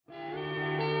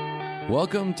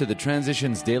Welcome to the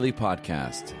Transitions Daily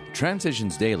podcast.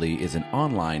 Transitions Daily is an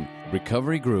online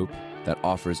recovery group that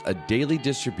offers a daily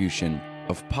distribution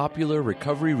of popular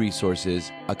recovery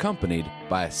resources accompanied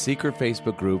by a secret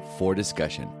Facebook group for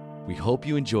discussion. We hope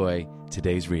you enjoy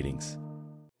today's readings.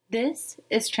 This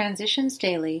is Transitions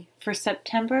Daily for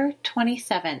September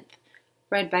 27th,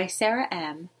 read by Sarah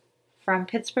M. from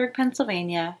Pittsburgh,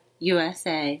 Pennsylvania,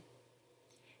 USA.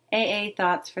 AA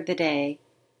Thoughts for the Day.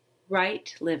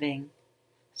 Right living.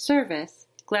 Service,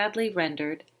 gladly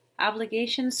rendered.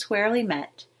 Obligations squarely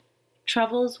met.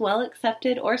 Troubles well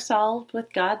accepted or solved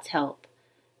with God's help.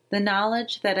 The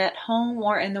knowledge that at home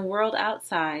or in the world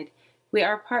outside, we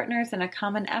are partners in a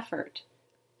common effort.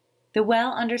 The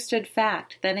well understood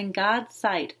fact that in God's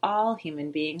sight all human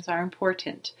beings are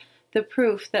important. The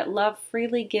proof that love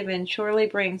freely given surely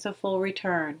brings a full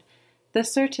return. The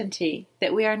certainty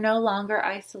that we are no longer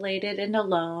isolated and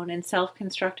alone in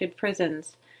self-constructed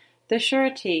prisons. The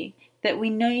surety that we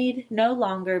need no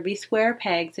longer be square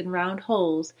pegs in round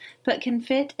holes, but can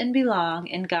fit and belong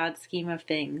in God's scheme of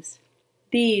things.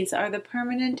 These are the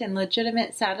permanent and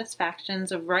legitimate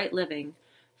satisfactions of right living,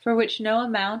 for which no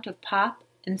amount of pomp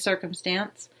and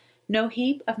circumstance, no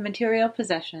heap of material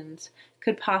possessions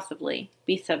could possibly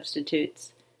be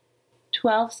substitutes.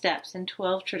 12 Steps and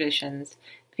 12 Traditions,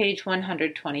 page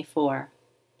 124.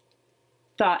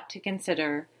 Thought to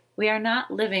consider. We are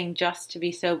not living just to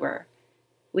be sober.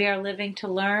 We are living to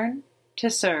learn, to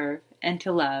serve, and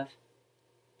to love.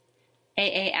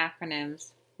 AA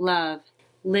acronyms. Love.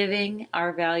 Living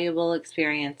our valuable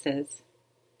experiences.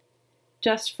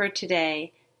 Just for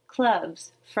today,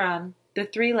 clubs from The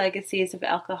Three Legacies of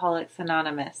Alcoholics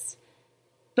Anonymous.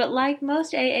 But like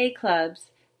most AA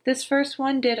clubs, this first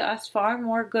one did us far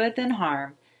more good than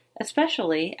harm,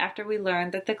 especially after we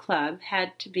learned that the club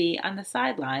had to be on the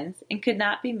sidelines and could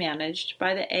not be managed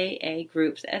by the AA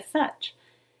groups as such.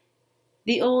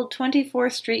 The old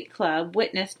 24th Street Club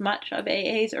witnessed much of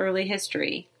AA's early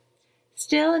history.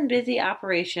 Still in busy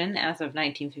operation as of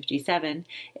 1957,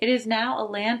 it is now a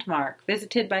landmark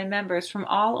visited by members from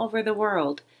all over the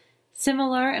world.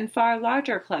 Similar and far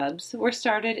larger clubs were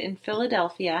started in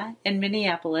Philadelphia and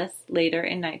Minneapolis later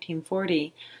in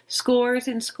 1940. Scores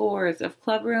and scores of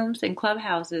clubrooms and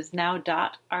clubhouses now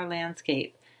dot our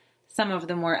landscape. Some of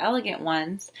the more elegant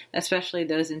ones, especially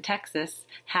those in Texas,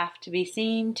 have to be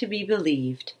seen to be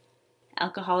believed.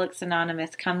 Alcoholics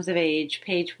Anonymous comes of age,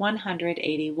 page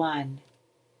 181.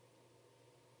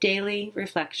 Daily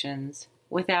Reflections,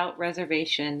 without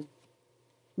reservation.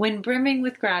 When brimming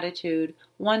with gratitude,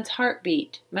 one's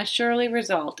heartbeat must surely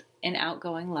result in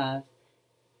outgoing love.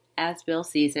 As Bill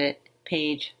Sees It,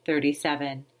 page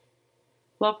 37.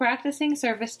 While practicing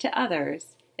service to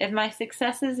others, if my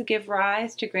successes give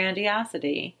rise to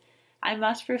grandiosity, I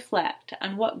must reflect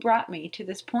on what brought me to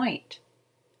this point.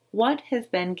 What has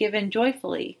been given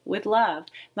joyfully, with love,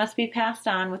 must be passed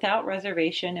on without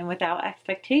reservation and without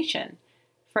expectation.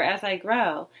 For as I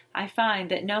grow, I find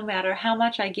that no matter how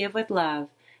much I give with love,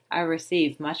 I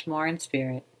receive much more in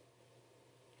spirit.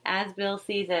 As Bill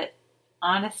Sees It,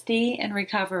 honesty and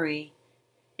recovery.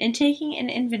 In taking an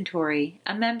inventory,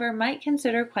 a member might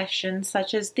consider questions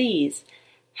such as these.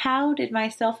 How did my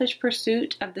selfish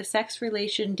pursuit of the sex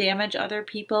relation damage other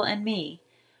people and me?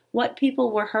 What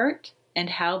people were hurt, and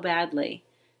how badly?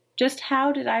 Just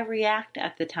how did I react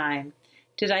at the time?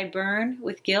 Did I burn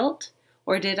with guilt?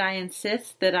 Or did I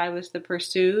insist that I was the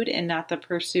pursued and not the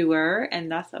pursuer,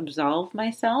 and thus absolve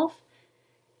myself?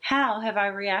 How have I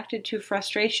reacted to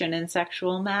frustration in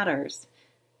sexual matters?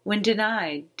 When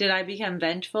denied, did I become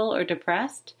vengeful or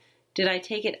depressed? Did I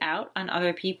take it out on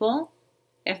other people?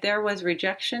 If there was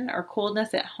rejection or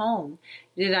coldness at home,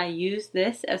 did I use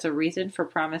this as a reason for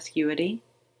promiscuity?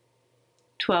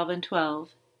 12 and 12,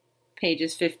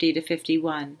 pages 50 to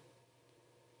 51.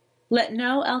 Let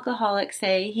no alcoholic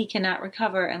say he cannot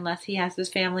recover unless he has his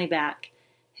family back.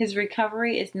 His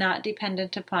recovery is not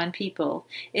dependent upon people.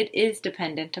 It is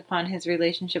dependent upon his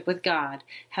relationship with God,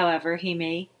 however he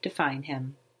may define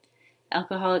him.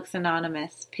 Alcoholics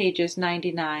Anonymous, pages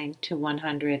 99 to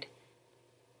 100.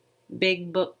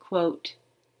 Big Book Quote.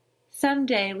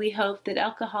 Someday we hope that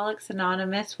Alcoholics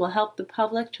Anonymous will help the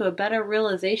public to a better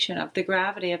realization of the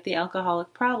gravity of the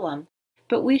alcoholic problem.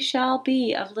 But we shall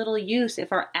be of little use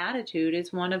if our attitude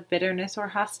is one of bitterness or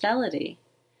hostility.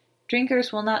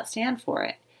 Drinkers will not stand for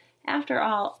it. After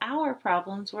all, our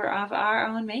problems were of our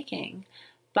own making.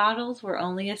 Bottles were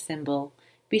only a symbol.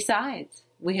 Besides,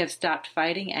 we have stopped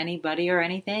fighting anybody or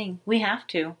anything. We have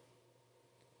to.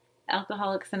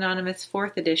 Alcoholics Anonymous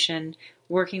 4th edition,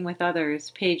 Working with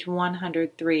Others, page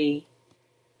 103.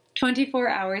 24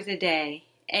 hours a day.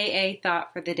 AA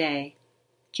Thought for the Day.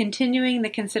 Continuing the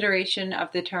consideration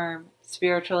of the term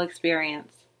spiritual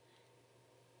experience.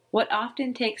 What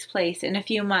often takes place in a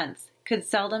few months could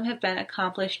seldom have been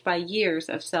accomplished by years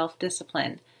of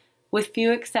self-discipline. With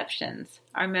few exceptions,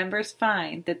 our members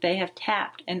find that they have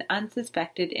tapped an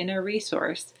unsuspected inner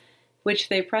resource, which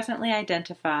they presently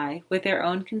identify with their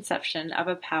own conception of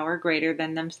a power greater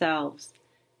than themselves.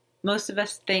 Most of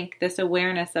us think this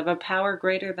awareness of a power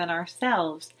greater than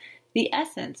ourselves the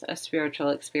essence of spiritual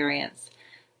experience.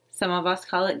 Some of us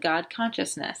call it God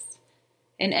consciousness.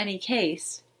 In any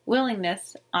case,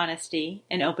 willingness, honesty,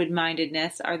 and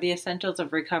open-mindedness are the essentials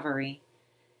of recovery.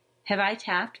 Have I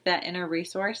tapped that inner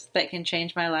resource that can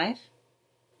change my life?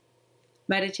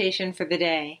 Meditation for the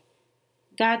day.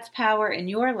 God's power in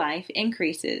your life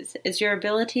increases as your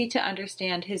ability to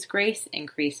understand His grace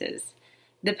increases.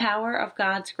 The power of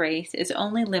God's grace is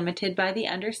only limited by the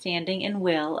understanding and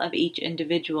will of each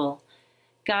individual.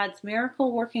 God's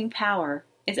miracle-working power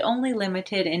is only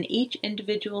limited in each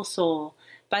individual soul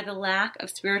by the lack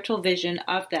of spiritual vision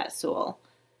of that soul.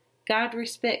 God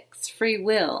respects free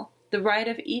will, the right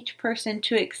of each person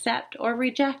to accept or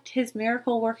reject His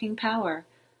miracle-working power.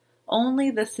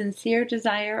 Only the sincere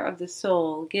desire of the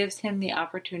soul gives Him the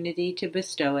opportunity to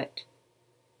bestow it.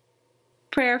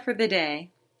 Prayer for the day.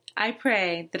 I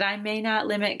pray that I may not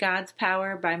limit God's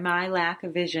power by my lack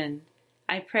of vision.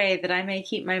 I pray that I may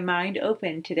keep my mind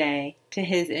open today to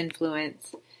His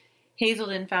influence.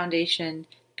 Hazelden Foundation,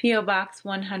 P.O. Box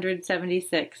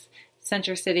 176,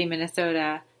 Center City,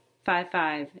 Minnesota,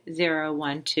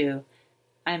 55012.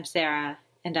 I'm Sarah,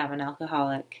 and I'm an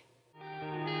alcoholic.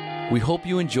 We hope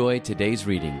you enjoyed today's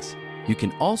readings. You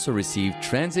can also receive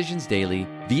Transitions Daily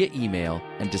via email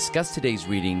and discuss today's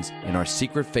readings in our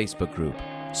secret Facebook group.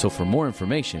 So for more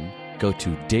information, go to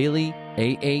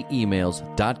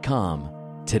dailyaaemails.com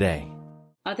today.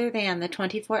 Other than the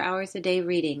 24 hours a day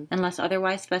reading, unless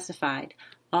otherwise specified,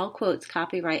 all quotes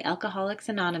copyright Alcoholics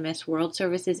Anonymous World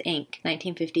Services, Inc.,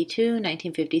 1952,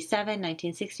 1957,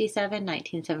 1967,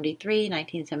 1973,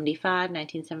 1975,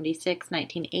 1976,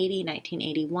 1980,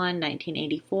 1981,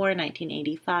 1984,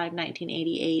 1985,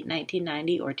 1988,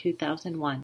 1990, or 2001.